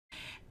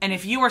And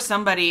if you are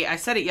somebody, I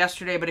said it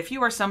yesterday, but if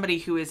you are somebody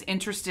who is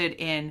interested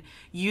in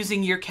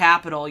using your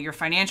capital, your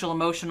financial,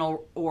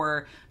 emotional,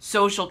 or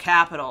social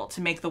capital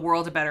to make the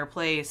world a better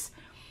place,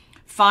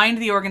 find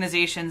the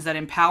organizations that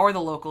empower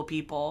the local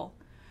people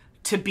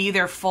to be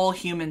their full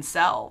human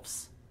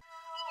selves.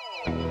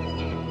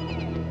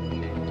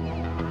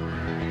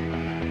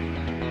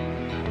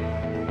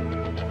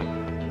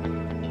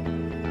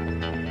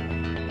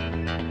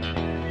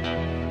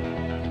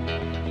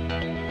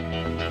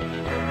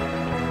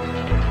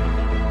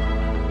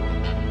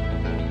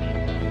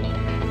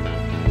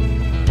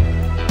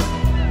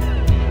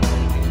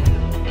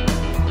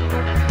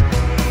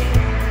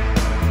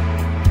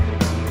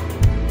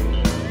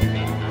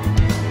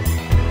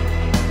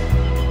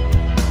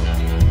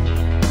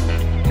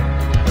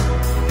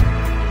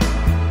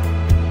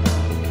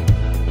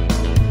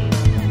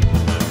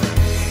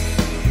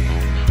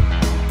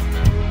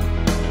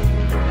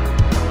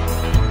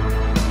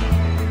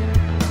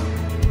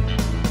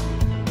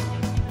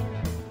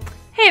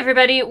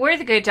 Everybody, we're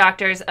the Good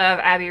Doctors of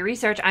Abbey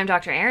Research. I'm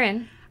Dr.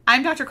 Erin.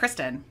 I'm Dr.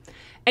 Kristen.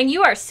 And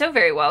you are so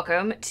very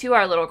welcome to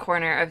our little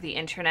corner of the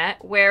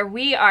internet, where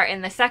we are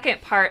in the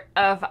second part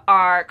of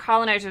our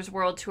Colonizers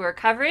World Tour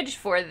coverage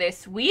for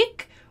this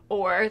week,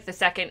 or the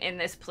second in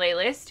this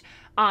playlist,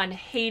 on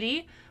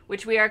Haiti,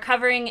 which we are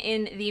covering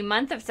in the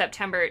month of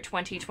September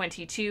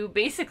 2022,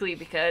 basically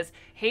because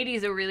Haiti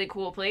is a really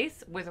cool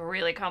place with a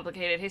really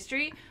complicated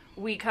history.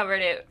 We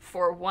covered it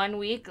for 1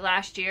 week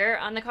last year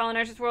on the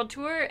Colonizers World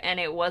Tour, and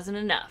it wasn't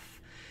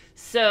enough.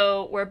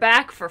 So we're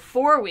back for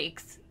 4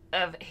 weeks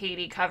of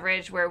Haiti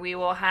coverage, where we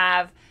will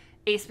have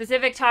a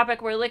specific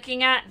topic we're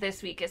looking at.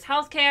 This week is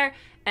healthcare,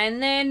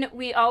 and then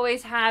we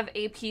always have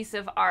a piece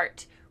of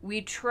art.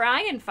 We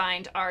try and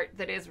find art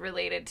that is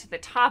related to the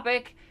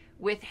topic.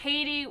 With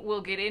Haiti,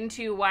 we'll get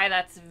into why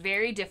that's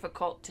very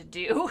difficult to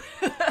do.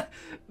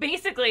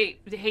 Basically,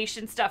 the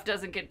Haitian stuff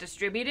doesn't get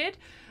distributed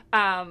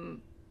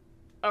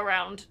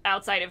around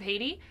outside of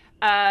Haiti.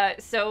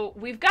 So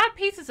we've got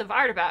pieces of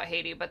art about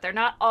Haiti, but they're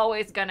not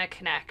always going to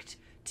connect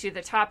to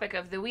the topic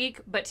of the week.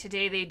 But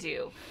today they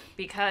do,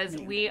 because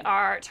we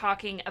are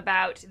talking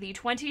about the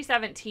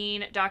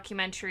 2017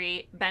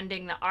 documentary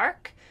Bending the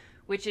Arc,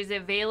 which is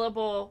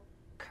available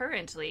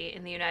currently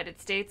in the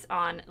United States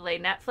on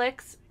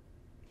Netflix.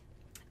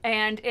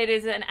 And it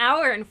is an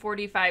hour and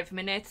 45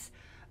 minutes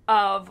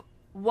of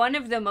one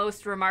of the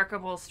most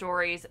remarkable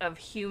stories of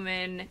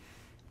human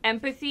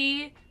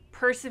empathy,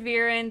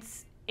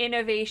 perseverance,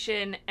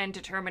 innovation, and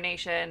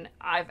determination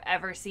I've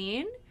ever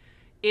seen.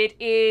 It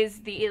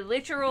is the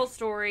literal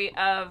story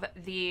of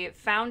the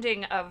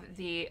founding of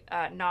the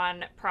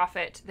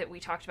non-profit that we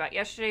talked about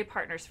yesterday,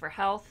 Partners in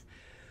Health,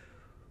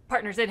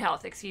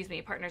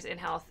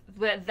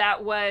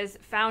 that was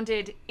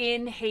founded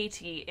in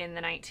Haiti in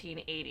the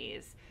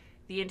 1980s.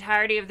 The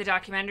entirety of the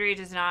documentary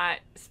does not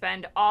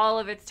spend all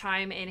of its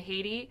time in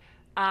Haiti,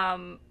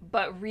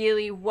 but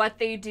really what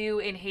they do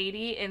in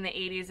Haiti in the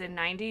 80s and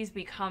 90s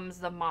becomes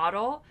the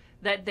model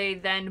that they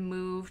then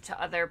move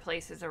to other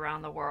places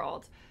around the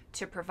world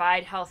to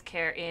provide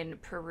healthcare in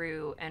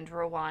Peru and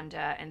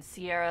Rwanda and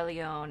Sierra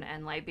Leone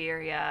and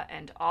Liberia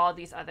and all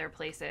these other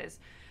places.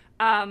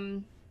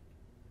 So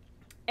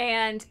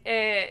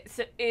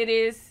it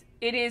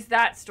is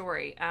that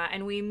story.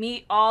 And we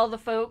meet all the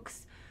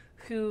folks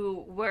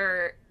who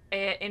were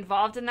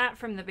involved in that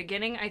from the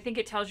beginning. I think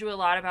it tells you a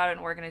lot about an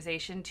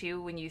organization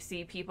too, when you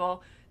see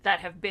people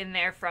that have been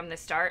there from the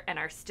start and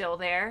are still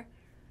there.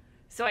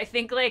 So I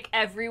think like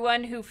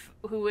everyone who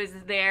was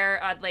there,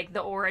 like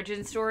the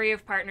origin story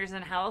of Partners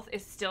in Health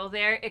is still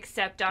there,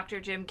 except Dr.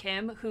 Jim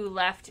Kim, who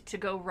left to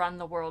go run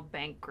the World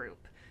Bank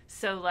Group.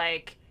 So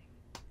like,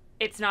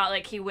 it's not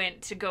like he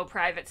went to go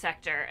private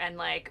sector and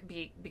like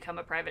become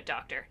a private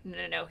doctor.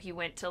 No. He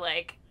went to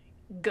like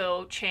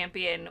go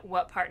champion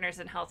what Partners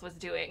in Health was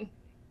doing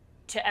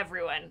to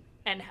everyone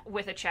and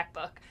with a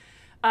checkbook.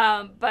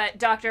 But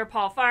Dr.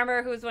 Paul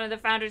Farmer, who's one of the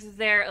founders, is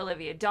there.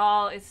 Olivia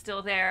Dahl is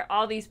still there.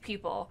 All these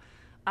people.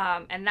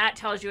 And that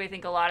tells you, I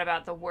think, a lot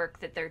about the work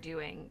that they're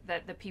doing,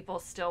 that the people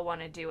still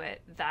want to do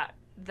it that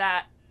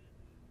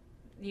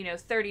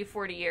 30,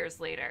 40 years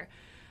later.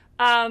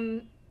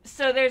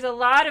 So there's a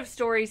lot of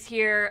stories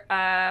here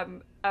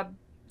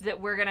that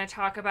we're going to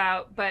talk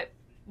about, but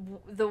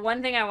the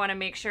one thing I want to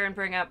make sure and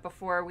bring up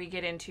before we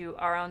get into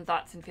our own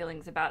thoughts and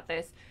feelings about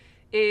this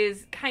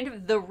is kind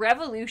of the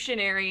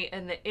revolutionary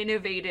and the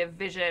innovative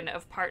vision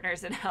of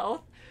Partners in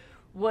Health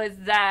was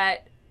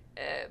that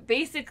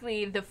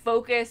basically the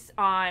focus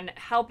on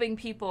helping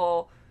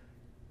people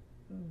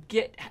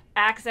get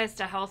access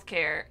to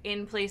healthcare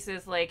in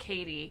places like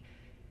Haiti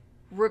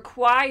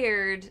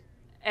required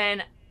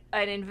an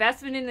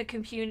investment in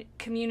the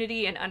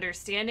community, an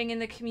understanding in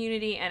the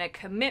community, and a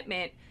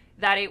commitment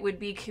that it would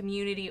be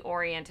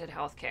community-oriented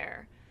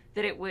healthcare,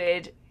 that it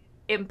would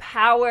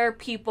empower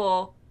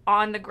people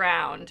on the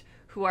ground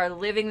who are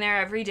living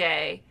there every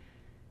day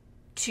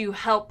to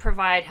help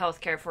provide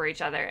healthcare for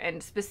each other.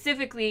 And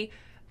specifically,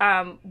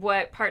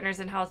 what Partners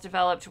in Health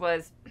developed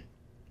was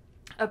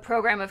a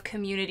program of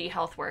community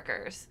health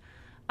workers.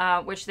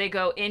 which they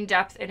go in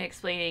depth in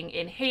explaining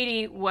in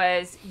Haiti,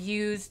 was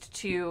used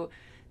to,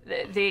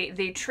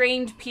 they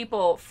trained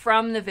people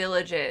from the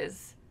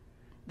villages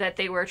that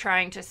they were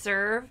trying to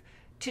serve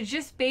to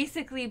just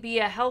basically be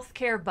a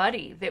healthcare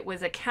buddy that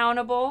was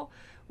accountable,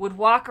 would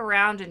walk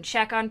around and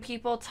check on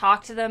people,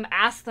 talk to them,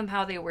 ask them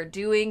how they were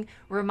doing,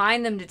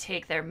 remind them to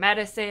take their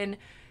medicine,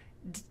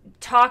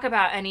 talk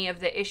about any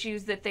of the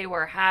issues that they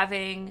were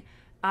having,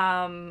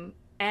 and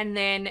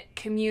then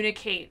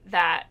communicate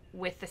that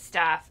with the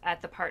staff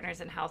at the Partners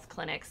in Health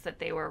clinics that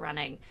they were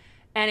running.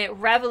 And it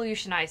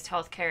revolutionized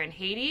healthcare in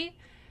Haiti.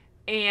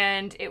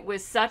 And it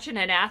was such an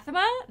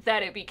anathema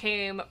that it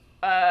became,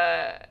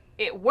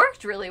 it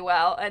worked really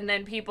well. And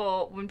then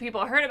when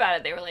people heard about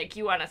it, they were like,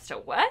 you want us to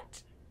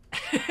what?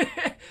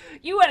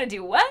 You want to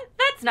do what?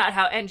 That's not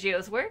how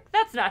NGOs work.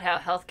 That's not how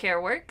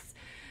healthcare works.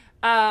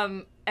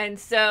 And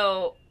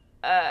so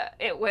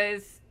it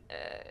was,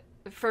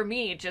 for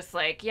me, just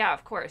like, yeah,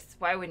 of course.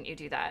 Why wouldn't you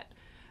do that?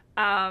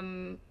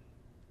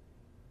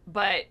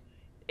 But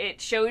it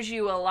shows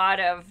you a lot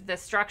of the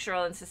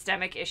structural and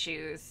systemic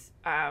issues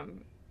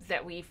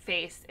that we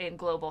face in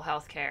global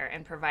healthcare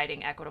and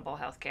providing equitable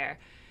healthcare.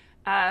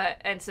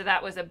 And so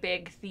that was a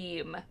big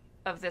theme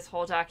of this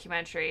whole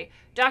documentary.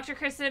 Dr.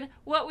 Kristen,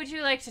 what would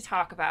you like to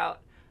talk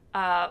about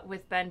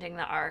with Bending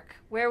the Arc?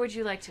 Where would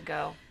you like to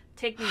go?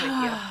 Take me with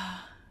you.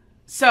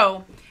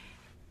 So,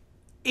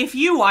 if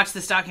you watch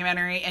this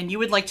documentary and you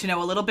would like to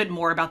know a little bit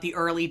more about the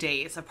early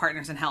days of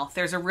Partners in Health,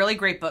 there's a really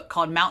great book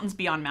called Mountains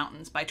Beyond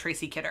Mountains by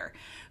Tracy Kidder,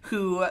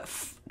 who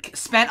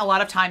spent a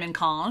lot of time in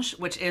Cange,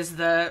 which is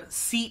the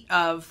seat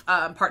of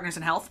Partners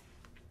in Health,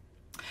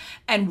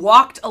 and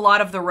walked a lot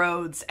of the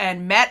roads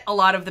and met a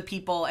lot of the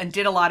people and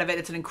did a lot of it.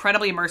 It's an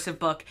incredibly immersive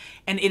book,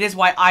 and it is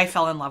why I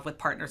fell in love with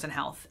Partners in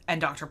Health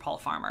and Dr. Paul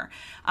Farmer.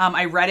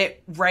 I read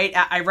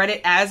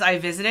it as I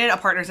visited a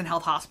Partners in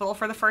Health hospital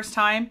for the first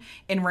time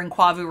in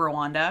Rinkwavu,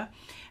 Rwanda.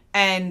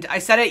 And I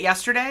said it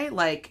yesterday,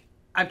 like,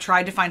 I've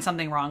tried to find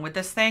something wrong with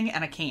this thing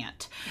and I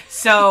can't.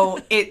 So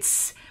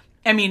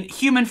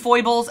human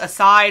foibles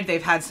aside,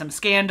 they've had some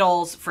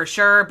scandals for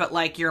sure, but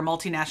like, you're a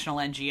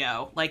multinational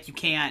NGO, like, you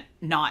can't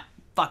not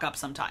fuck up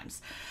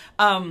sometimes.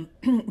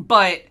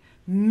 But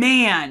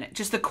man,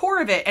 just the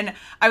core of it. And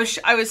I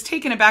was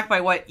taken aback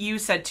by what you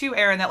said too,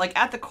 Erin, that like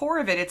at the core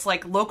of it, it's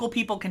like local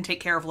people can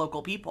take care of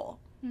local people.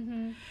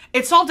 Mm-hmm.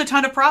 It solved a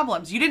ton of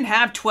problems. You didn't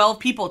have 12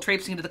 people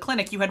traipsing into the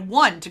clinic. You had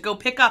one to go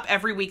pick up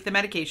every week the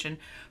medication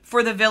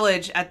for the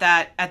village at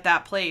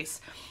that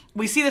place.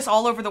 We see this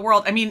all over the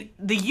world. I mean,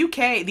 the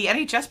UK, the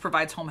NHS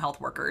provides home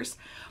health workers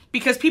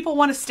because people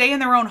want to stay in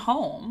their own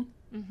home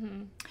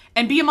mm-hmm.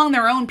 and be among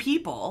their own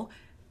people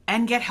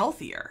and get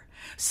healthier.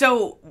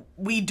 So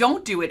we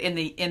don't do it in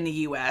the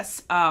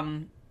US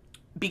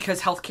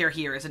because healthcare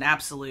here is an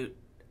absolute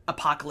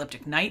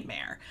apocalyptic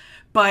nightmare.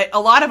 But a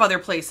lot of other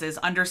places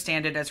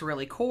understand it as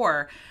really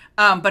core.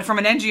 But from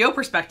an NGO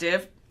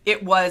perspective,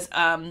 it was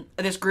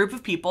this group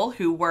of people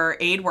who were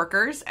aid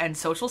workers and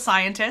social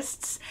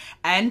scientists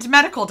and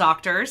medical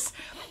doctors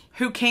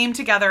who came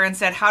together and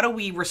said, how do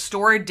we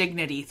restore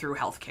dignity through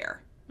healthcare?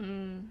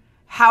 Mm.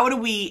 How do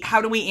we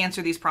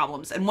answer these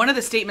problems? And one of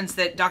the statements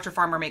that Dr.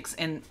 Farmer makes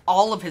in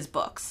all of his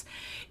books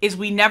is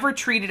we never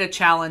treated a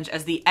challenge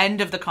as the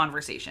end of the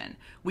conversation.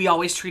 We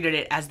always treated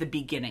it as the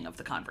beginning of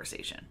the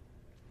conversation.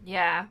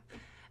 Yeah.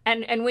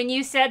 And when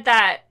you said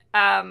that,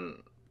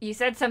 you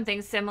said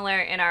something similar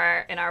in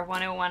our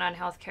 101 on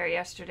healthcare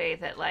yesterday,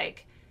 that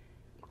like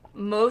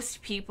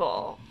most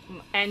people,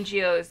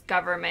 NGOs,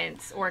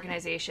 governments,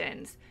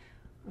 organizations,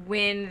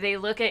 when they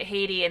look at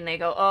Haiti and they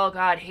go, oh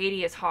God,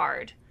 Haiti is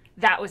hard,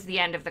 that was the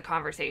end of the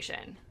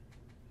conversation.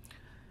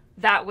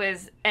 That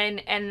was, and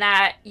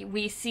that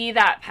we see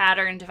that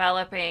pattern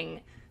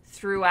developing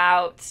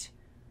throughout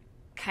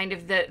kind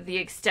of the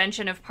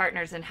extension of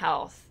Partners in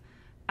Health.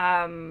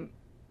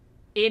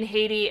 In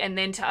Haiti and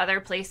then to other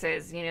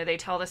places. You know, they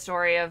tell the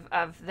story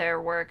of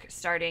their work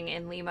starting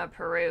in Lima,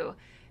 Peru,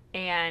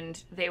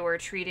 and they were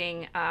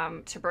treating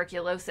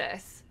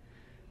tuberculosis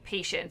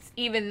patients,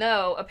 even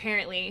though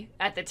apparently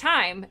at the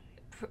time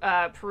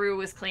Peru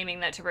was claiming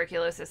that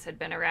tuberculosis had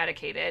been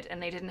eradicated,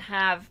 and they didn't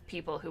have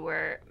people who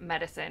were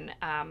medicine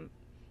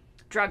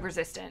drug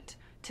resistant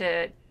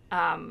to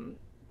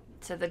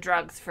the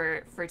drugs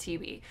for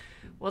TB.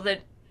 Well, the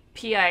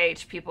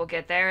PIH people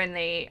get there and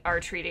they are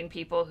treating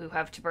people who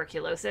have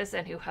tuberculosis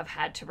and who have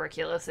had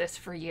tuberculosis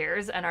for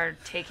years and are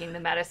taking the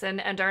medicine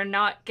and are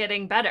not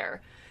getting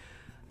better.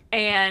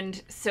 And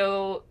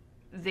so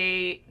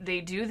they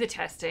do the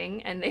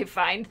testing and they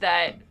find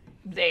that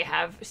they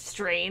have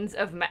strains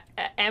of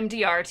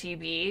MDR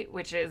TB,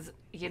 which is,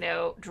 you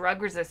know,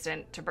 drug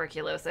resistant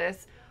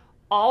tuberculosis,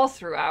 all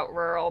throughout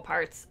rural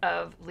parts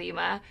of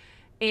Lima.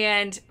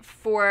 And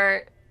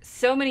for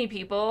so many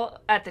people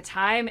at the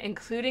time,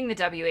 including the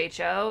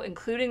WHO,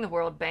 including the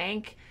World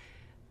Bank,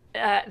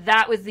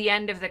 that was the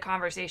end of the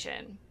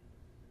conversation.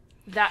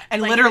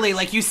 And like, literally,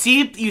 like you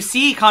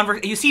see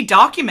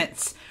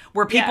documents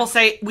where people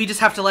say we just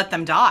have to let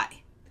them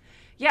die.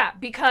 Yeah,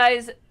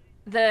 because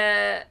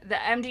the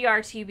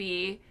MDR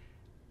TB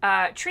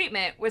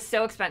treatment was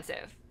so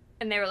expensive.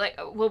 And they were like,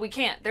 well, we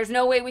can't. There's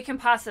no way we can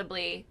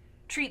possibly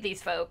treat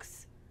these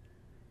folks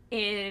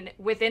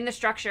within the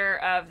structure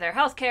of their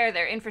healthcare,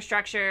 their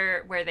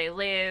infrastructure, where they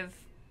live,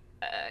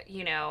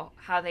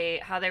 how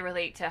they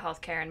relate to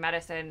healthcare and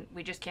medicine.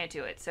 We just can't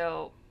do it.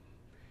 So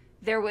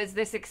there was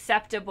this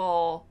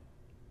acceptable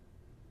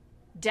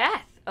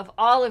death of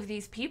all of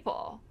these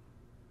people,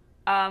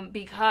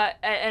 because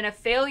and a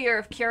failure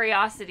of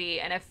curiosity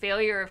and a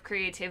failure of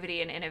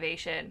creativity and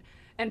innovation.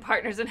 And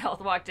Partners in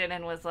Health walked in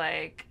and was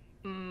like,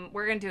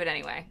 we're going to do it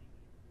anyway.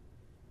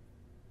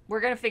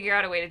 We're going to figure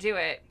out a way to do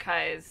it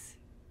because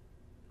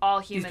all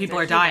humans these people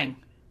are dying.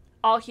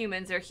 All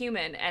humans are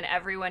human, and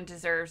everyone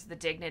deserves the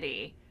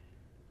dignity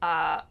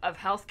of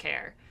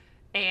healthcare.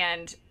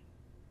 And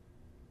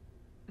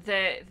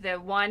the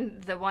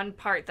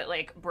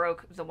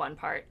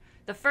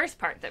first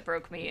part that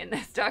broke me in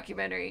this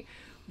documentary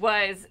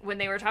was when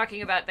they were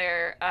talking about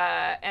their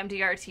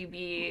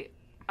MDR-TB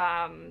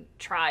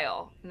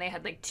trial, and they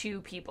had like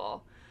 2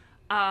 people.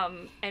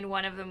 And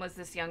one of them was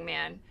this young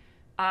man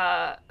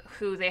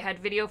who they had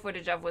video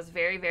footage of was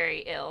very,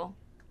 very ill,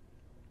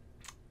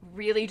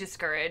 really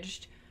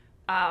discouraged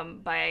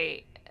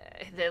by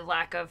the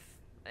lack of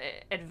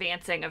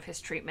advancing of his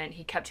treatment.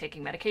 He kept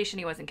taking medication.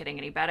 He wasn't getting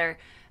any better.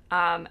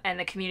 And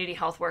the community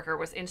health worker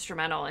was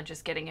instrumental in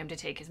just getting him to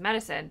take his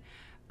medicine.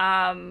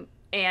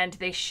 And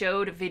they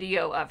showed a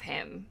video of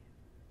him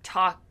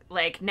talk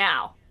like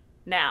now,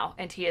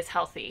 and he is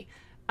healthy.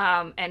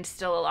 And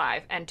still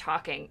alive and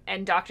talking.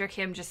 And Dr.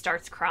 Kim just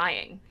starts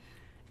crying.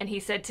 And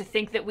he said, to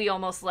think that we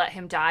almost let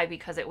him die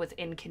because it was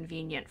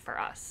inconvenient for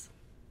us.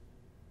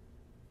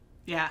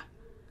 Yeah.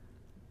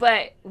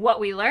 But what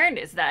we learned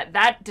is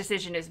that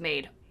decision is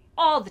made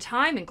all the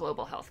time in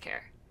global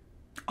healthcare.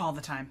 All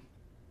the time.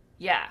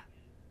 Yeah.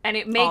 And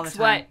it makes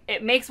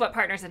what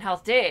Partners in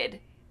Health did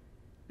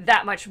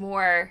that much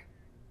more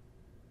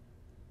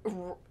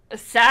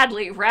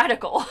sadly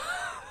radical.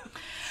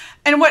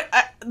 And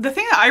the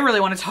thing that I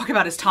really want to talk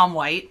about is Tom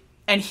White.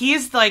 And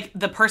he's like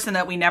the person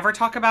that we never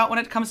talk about when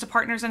it comes to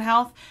Partners in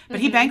Health. But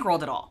he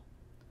bankrolled it all.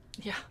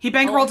 Yeah. He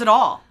bankrolled it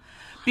all.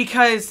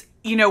 Because,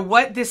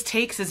 what this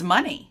takes is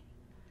money.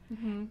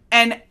 Mm-hmm.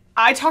 And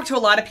I talk to a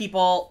lot of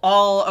people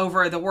all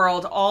over the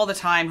world all the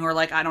time who are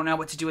like, I don't know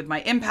what to do with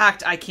my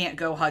impact. I can't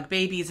go hug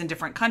babies in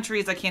different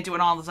countries. I can't do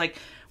it all. It's like,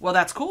 well,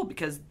 that's cool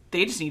because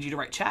they just need you to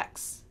write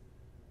checks.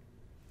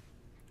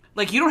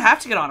 Like, you don't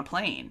have to get on a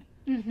plane.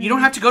 Mm-hmm. You don't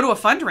have to go to a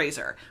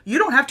fundraiser. You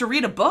don't have to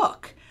read a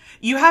book.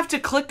 You have to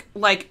click,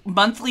 like,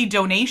 monthly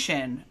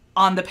donation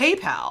on the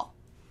PayPal.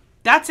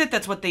 That's it.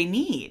 That's what they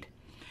need.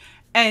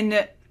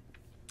 And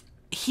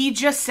he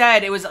just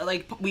said, it was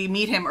like, we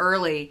meet him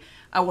early.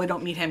 We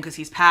don't meet him because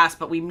he's passed,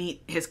 but we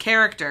meet his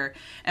character.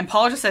 And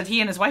Paul just said he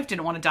and his wife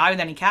didn't want to die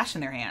with any cash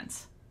in their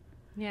hands.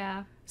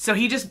 Yeah. So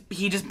he just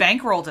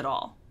bankrolled it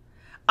all.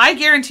 I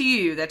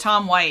guarantee you that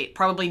Tom White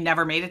probably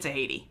never made it to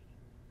Haiti.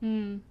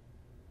 Hmm.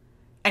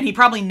 And he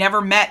probably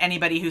never met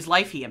anybody whose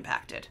life he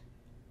impacted.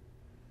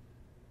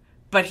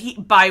 But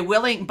by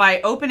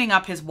opening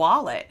up his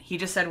wallet, he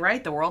just said,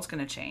 right, the world's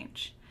going to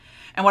change.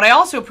 And what I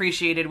also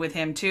appreciated with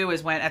him, too,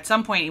 is when at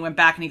some point he went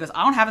back and he goes,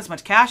 I don't have as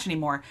much cash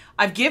anymore.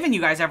 I've given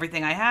you guys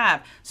everything I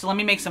have. So let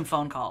me make some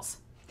phone calls.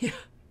 Yeah.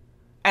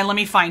 And let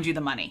me find you the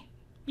money.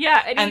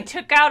 Yeah, and he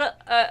took out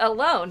a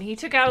loan. He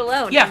took out a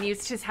loan and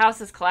used his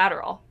house as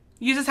collateral.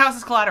 Use his house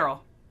as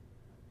collateral.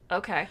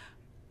 Okay.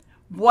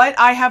 What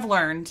I have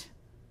learned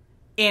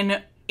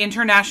in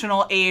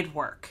international aid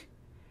work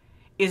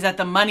is that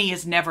the money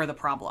is never the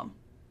problem.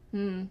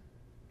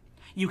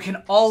 You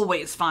can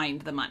always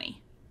find the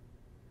money.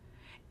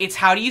 It's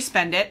how do you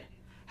spend it?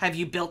 Have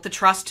you built the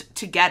trust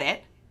to get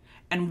it?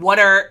 And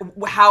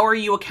how are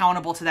you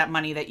accountable to that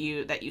money that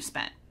you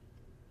spent?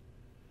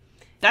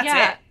 That's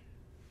it.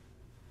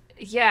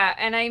 Yeah,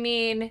 and I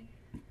mean,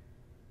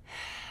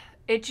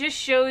 it just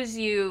shows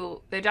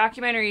you, the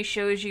documentary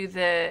shows you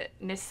the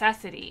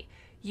necessity.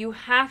 You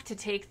have to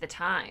take the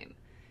time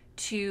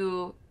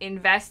to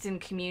invest in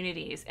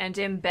communities and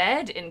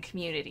embed in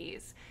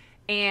communities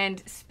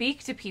and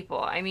speak to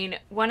people. I mean,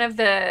 one of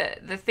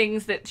the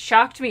things that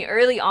shocked me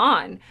early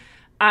on,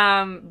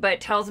 but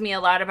tells me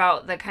a lot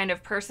about the kind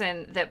of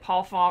person that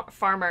Paul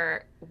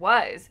Farmer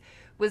was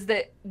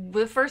that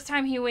the first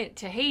time he went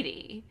to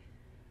Haiti,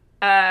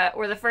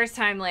 or the first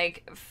time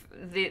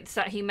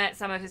he met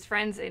some of his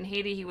friends in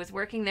Haiti, he was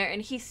working there,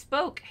 and he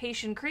spoke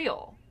Haitian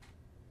Creole.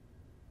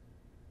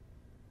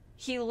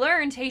 He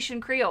learned Haitian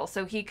Creole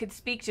so he could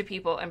speak to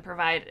people and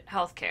provide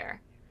health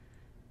care.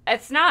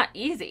 It's not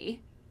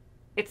easy.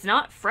 It's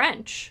not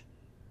French.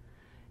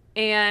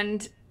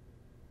 But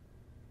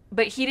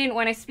he didn't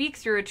want to speak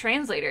through a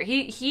translator.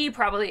 He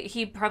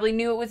probably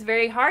knew it was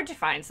very hard to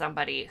find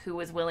somebody who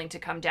was willing to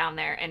come down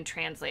there and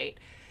translate.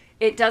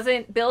 It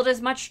doesn't build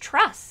as much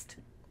trust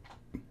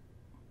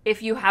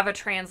if you have a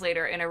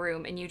translator in a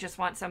room and you just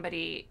want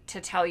somebody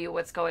to tell you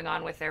what's going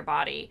on with their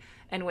body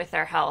and with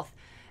their health.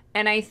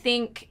 And I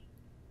think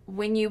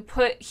when you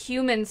put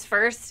humans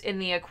first in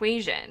the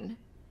equation,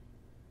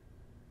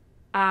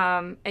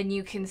 and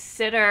you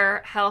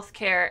consider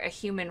healthcare a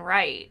human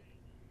right,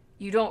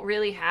 you don't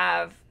really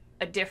have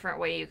a different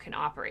way you can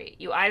operate.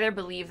 You either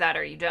believe that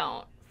or you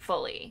don't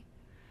fully.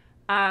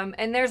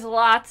 And there's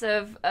lots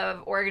of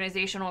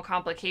organizational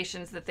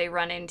complications that they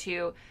run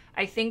into.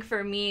 I think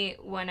for me,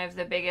 one of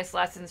the biggest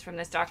lessons from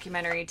this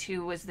documentary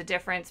too was the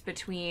difference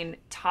between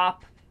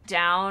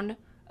top-down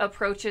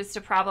approaches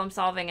to problem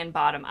solving and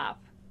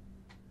bottom-up.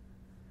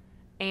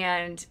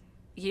 And,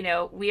 you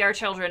know, we are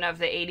children of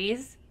the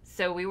 80s,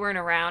 so we weren't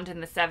around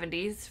in the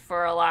 70s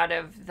for a lot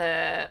of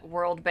the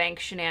World Bank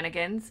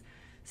shenanigans.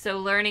 So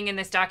learning in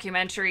this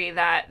documentary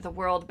that the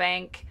World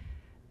Bank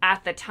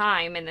at the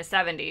time in the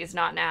 70s,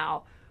 not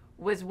now,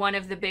 was one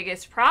of the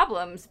biggest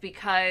problems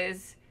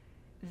because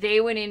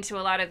they went into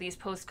a lot of these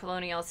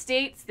post-colonial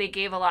states, they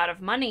gave a lot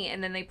of money,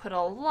 and then they put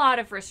a lot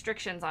of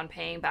restrictions on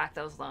paying back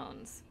those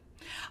loans.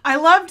 I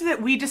loved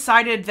that we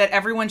decided that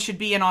everyone should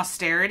be in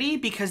austerity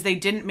because they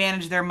didn't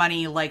manage their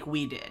money like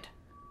we did.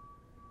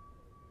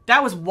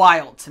 That was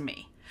wild to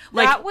me.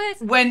 Like, that was,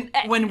 when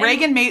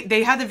Reagan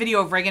they had the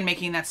video of Reagan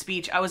making that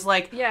speech, I was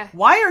like, yeah.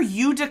 Why are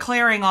you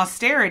declaring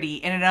austerity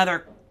in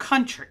another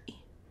country?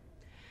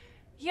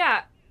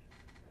 Yeah.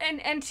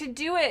 And to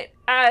do it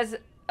as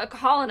a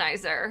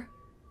colonizer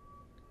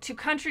to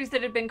countries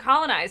that had been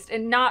colonized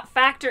and not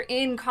factor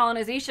in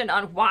colonization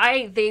on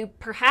why they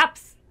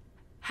perhaps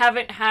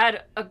haven't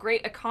had a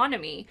great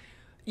economy.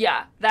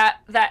 Yeah,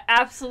 that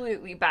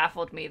absolutely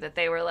baffled me that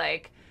they were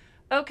like,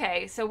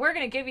 okay, so we're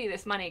going to give you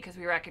this money because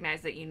we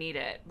recognize that you need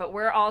it, but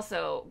we're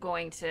also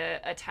going to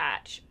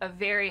attach a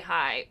very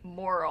high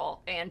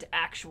moral and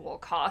actual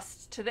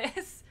cost to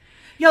this.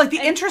 Yeah, like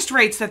the interest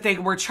rates that they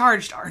were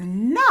charged are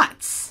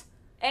nuts.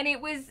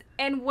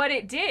 And what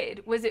it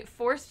did was it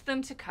forced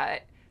them to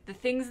cut the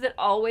things that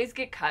always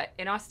get cut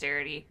in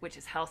austerity, which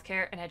is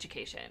healthcare and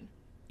education.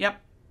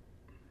 Yep.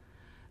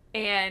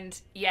 And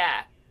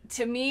yeah,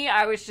 to me,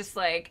 I was just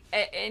like,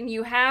 and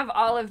you have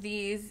all of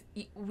these,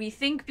 we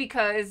think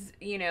because,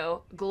 you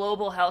know,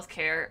 global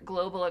healthcare,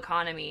 global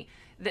economy,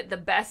 that the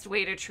best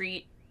way to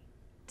treat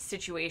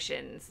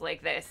situations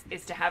like this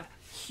is to have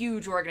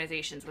huge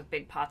organizations with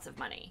big pots of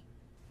money.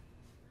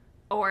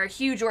 Or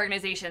huge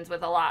organizations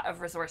with a lot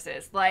of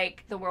resources,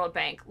 like the World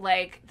Bank,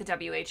 like the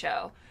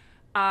WHO.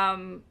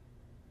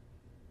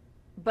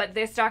 But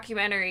this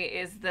documentary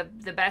is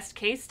the best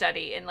case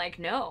study in like,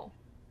 no.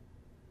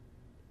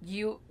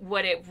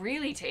 What it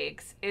really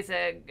takes is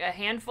a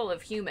handful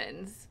of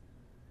humans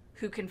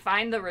who can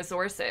find the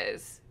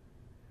resources,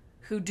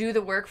 who do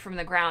the work from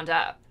the ground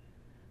up.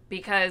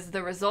 Because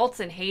the results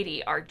in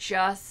Haiti are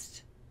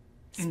just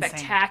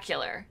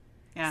spectacular.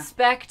 Yeah.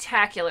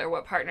 Spectacular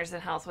what Partners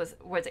in Health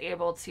was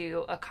able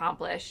to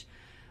accomplish.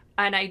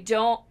 And I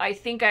don't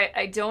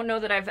know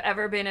that I've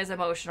ever been as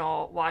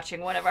emotional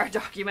watching one of our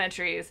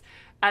documentaries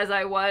as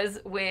I was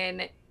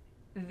when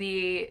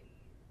the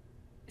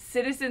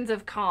citizens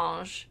of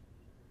Conge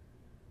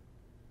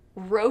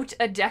wrote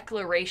a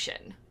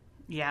declaration.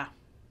 Yeah.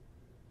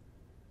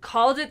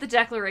 Called it the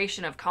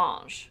Declaration of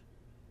Conge.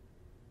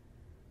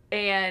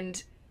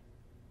 And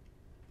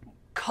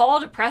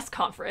called a press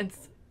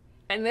conference.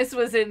 And this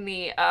was in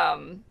the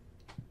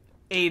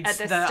AIDS,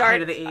 at the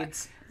height of the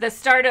AIDS. The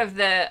start of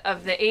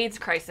the AIDS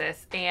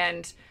crisis,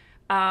 and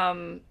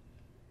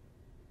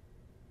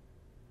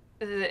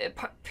the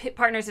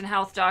Partners in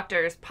Health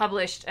doctors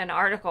wrote an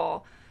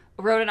article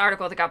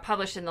that got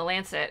published in the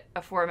Lancet,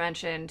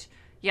 aforementioned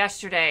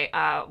yesterday,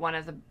 one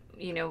of the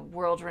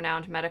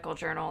world-renowned medical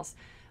journals,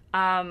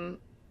 and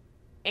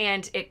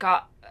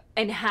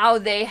how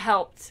they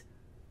helped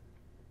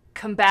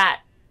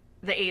combat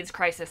the AIDS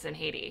crisis in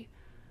Haiti.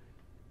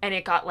 And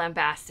it got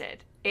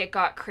lambasted. It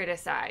got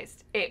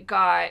criticized. It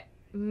got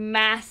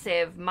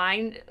massive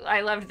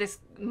I loved this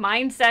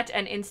mindset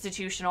and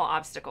institutional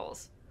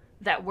obstacles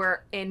that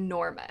were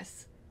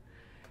enormous.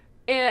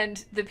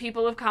 And the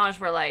people of Conge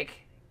were like,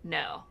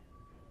 no.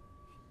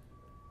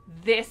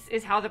 This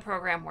is how the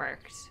program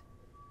worked.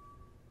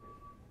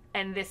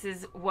 And this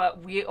is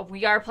what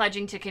we are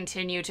pledging to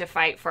continue to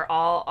fight for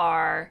all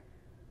our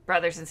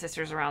brothers and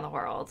sisters around the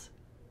world.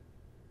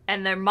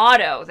 And their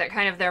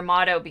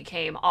motto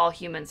became, all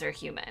humans are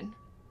human.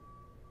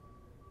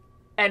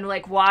 And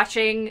like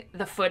watching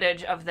the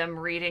footage of them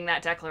reading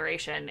that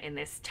declaration in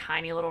this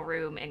tiny little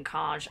room in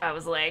Conge, I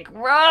was like,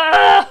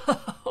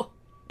 whoa,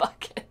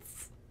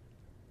 buckets.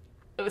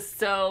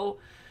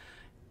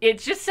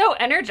 It's just so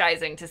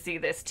energizing to see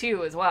this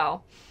too as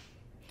well.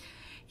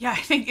 Yeah,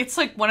 I think it's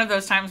like one of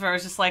those times where I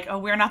was just like, oh,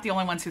 we're not the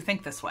only ones who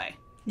think this way.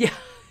 Yeah.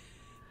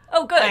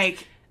 Oh, good.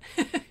 Like,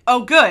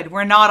 oh, good,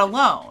 we're not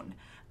alone.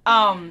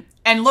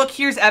 And look,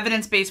 here's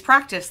evidence-based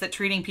practice that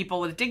treating people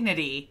with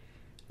dignity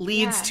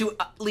leads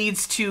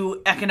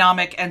to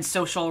economic and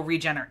social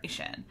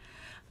regeneration.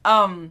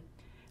 I've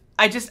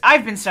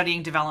been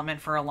studying development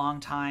for a long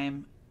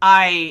time.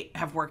 I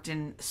have worked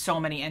in so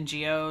many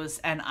NGOs,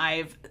 and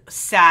I've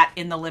sat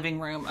in the living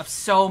room of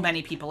so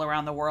many people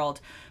around the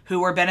world who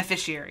were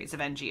beneficiaries of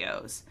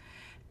NGOs.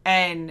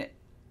 And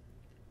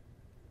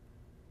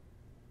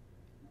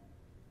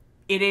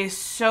it is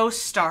so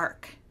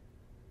stark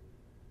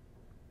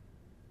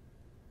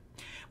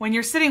when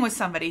you're sitting with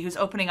somebody who's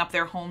opening up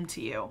their home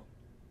to you,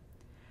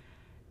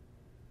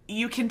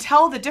 you can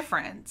tell the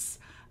difference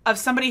of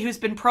somebody who's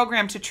been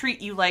programmed to treat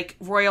you like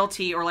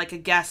royalty or like a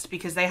guest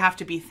because they have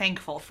to be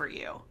thankful for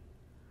you.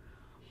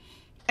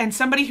 And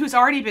somebody who's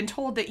already been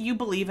told that you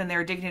believe in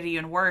their dignity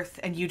and worth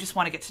and you just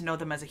want to get to know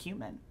them as a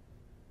human.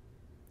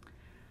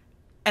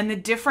 And the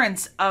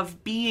difference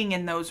of being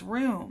in those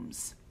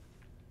rooms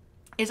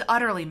is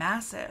utterly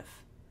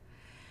massive.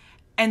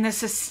 And the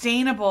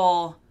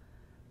sustainable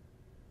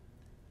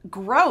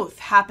growth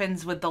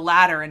happens with the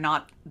latter and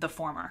not the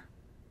former.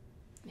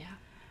 Yeah.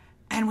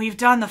 And we've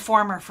done the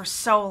former for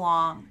so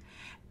long.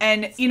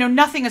 And, you know,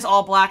 nothing is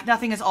all black,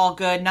 nothing is all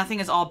good, nothing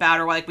is all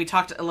bad. Or like we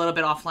talked a little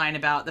bit offline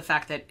about the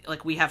fact that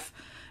like we have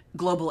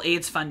global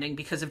AIDS funding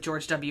because of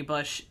George W.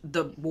 Bush,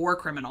 the war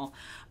criminal.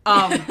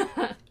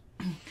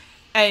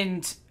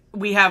 And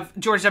we have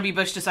George W.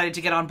 Bush decided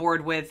to get on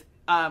board with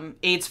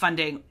AIDS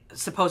funding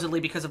supposedly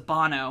because of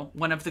Bono,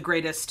 one of the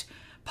greatest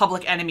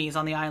public enemies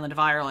on the island of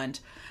Ireland.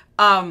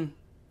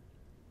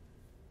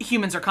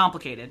 Humans are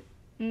complicated.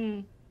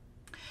 Mm.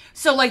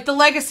 So, like, the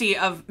legacy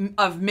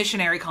of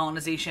missionary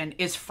colonization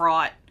is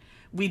fraught.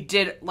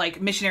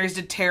 Missionaries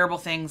did terrible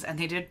things, and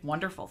they did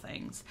wonderful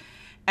things.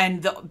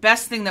 And the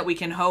best thing that we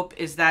can hope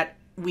is that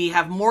we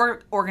have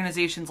more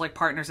organizations like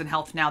Partners in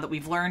Health now that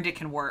we've learned it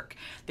can work.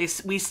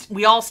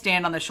 We all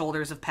stand on the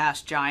shoulders of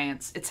past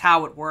giants. It's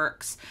how it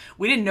works.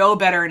 We didn't know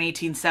better in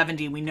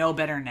 1870. We know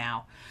better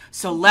now.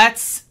 So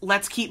let's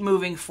keep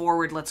moving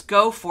forward. Let's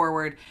go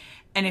forward.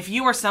 And if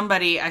you are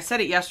somebody, I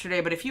said it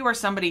yesterday, but if you are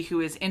somebody who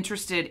is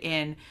interested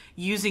in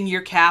using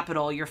your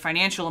capital, your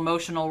financial,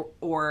 emotional,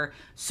 or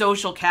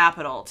social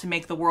capital to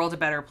make the world a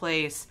better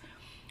place,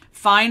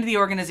 find the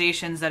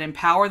organizations that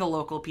empower the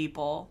local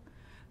people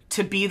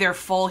to be their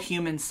full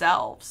human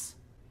selves.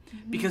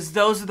 Mm-hmm. Because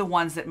those are the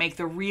ones that make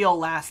the real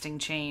lasting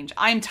change.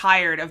 I'm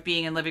tired of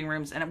being in living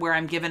rooms and where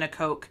I'm given a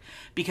Coke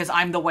because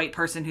I'm the white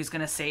person who's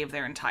going to save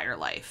their entire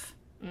life.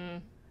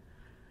 Mm.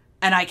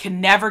 And I can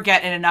never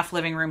get in enough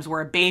living rooms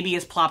where a baby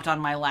is plopped on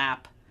my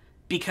lap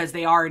because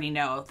they already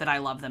know that I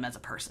love them as a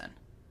person.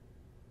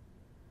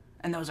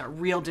 And those are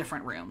real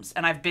different rooms.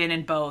 And I've been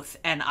in both,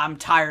 and I'm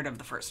tired of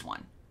the first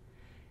one.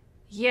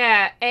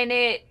 Yeah, and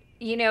it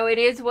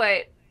is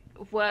what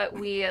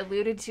we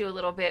alluded to a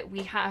little bit.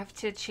 We have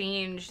to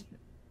change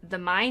the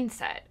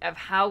mindset of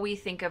how we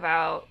think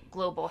about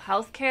global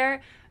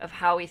healthcare, of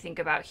how we think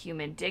about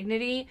human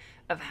dignity,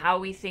 of how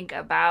we think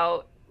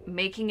about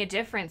making a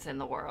difference in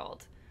the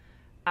world.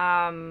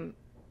 And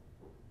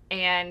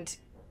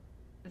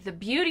the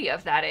beauty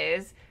of that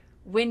is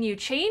when you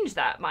change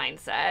that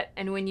mindset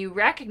and when you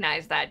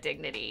recognize that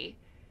dignity,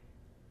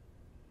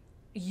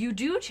 you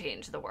do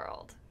change the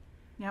world.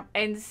 Yep.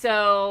 And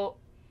so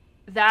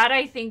that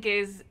I think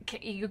is,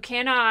 you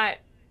cannot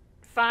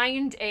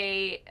find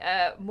a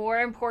more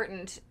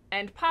important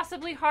and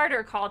possibly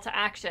harder call to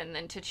action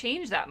than to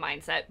change that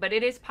mindset, but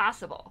it is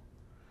possible.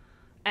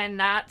 And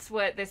that's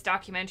what this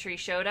documentary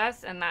showed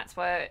us, and that's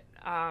what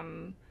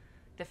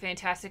the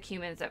fantastic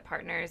humans at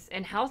Partners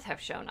in Health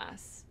have shown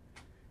us.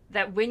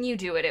 That when you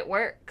do it, it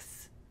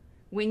works.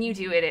 When you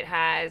do it, it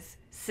has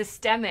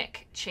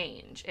systemic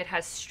change. It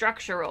has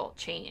structural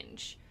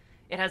change.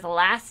 It has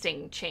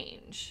lasting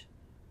change.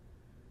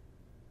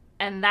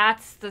 And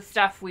that's the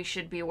stuff we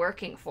should be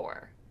working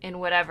for in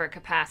whatever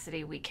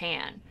capacity we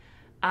can.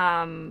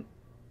 It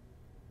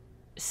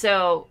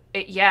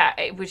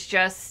was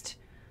just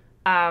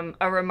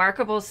a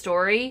remarkable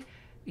story.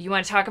 You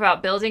want to talk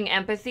about building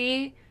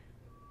empathy,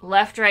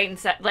 left, right, and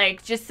center.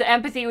 Like, just the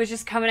empathy was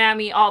just coming at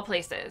me all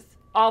places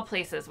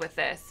with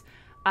this.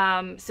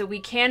 So we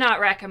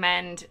cannot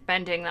recommend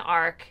Bending the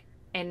Arc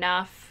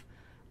enough.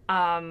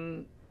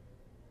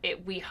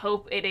 We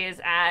hope it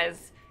is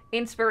as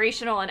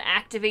inspirational and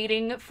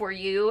activating for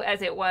you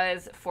as it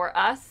was for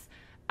us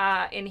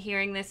in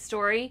hearing this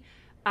story.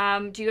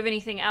 Do you have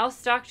anything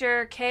else,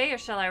 Dr. K, or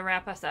shall I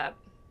wrap us up?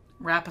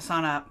 Wrap us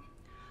on up.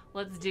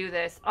 Let's do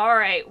this. All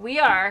right, we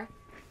are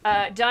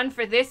done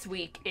for this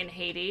week in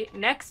Haiti.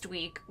 Next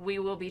week, we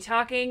will be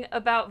talking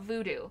about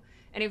voodoo.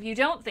 And if you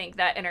don't think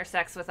that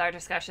intersects with our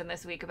discussion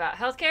this week about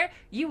healthcare,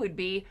 you would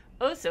be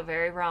oh so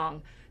very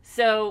wrong.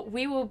 So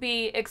we will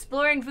be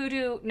exploring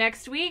voodoo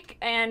next week,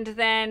 and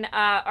then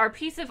our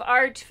piece of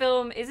art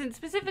film isn't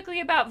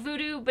specifically about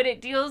voodoo, but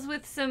it deals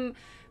with some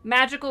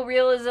magical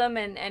realism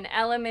and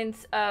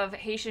elements of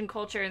Haitian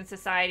culture and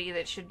society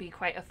that should be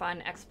quite a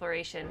fun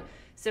exploration.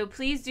 So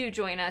please do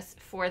join us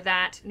for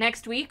that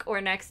next week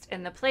or next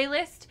in the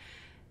playlist.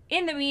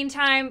 In the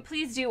meantime,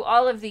 please do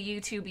all of the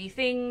YouTube-y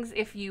things.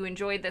 If you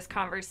enjoyed this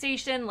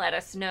conversation, let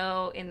us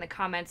know in the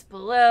comments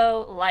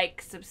below.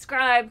 Like,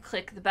 subscribe,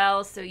 click the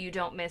bell so you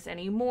don't miss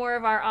any more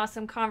of our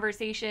awesome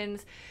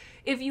conversations.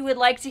 If you would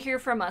like to hear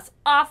from us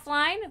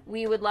offline,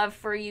 we would love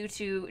for you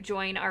to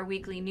join our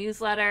weekly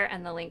newsletter,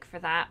 and the link for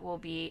that will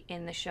be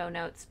in the show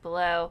notes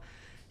below.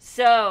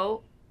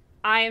 So,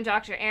 I am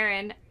Dr.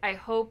 Erin. I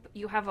hope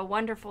you have a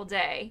wonderful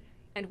day,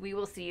 and we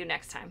will see you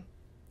next time.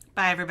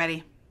 Bye,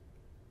 everybody.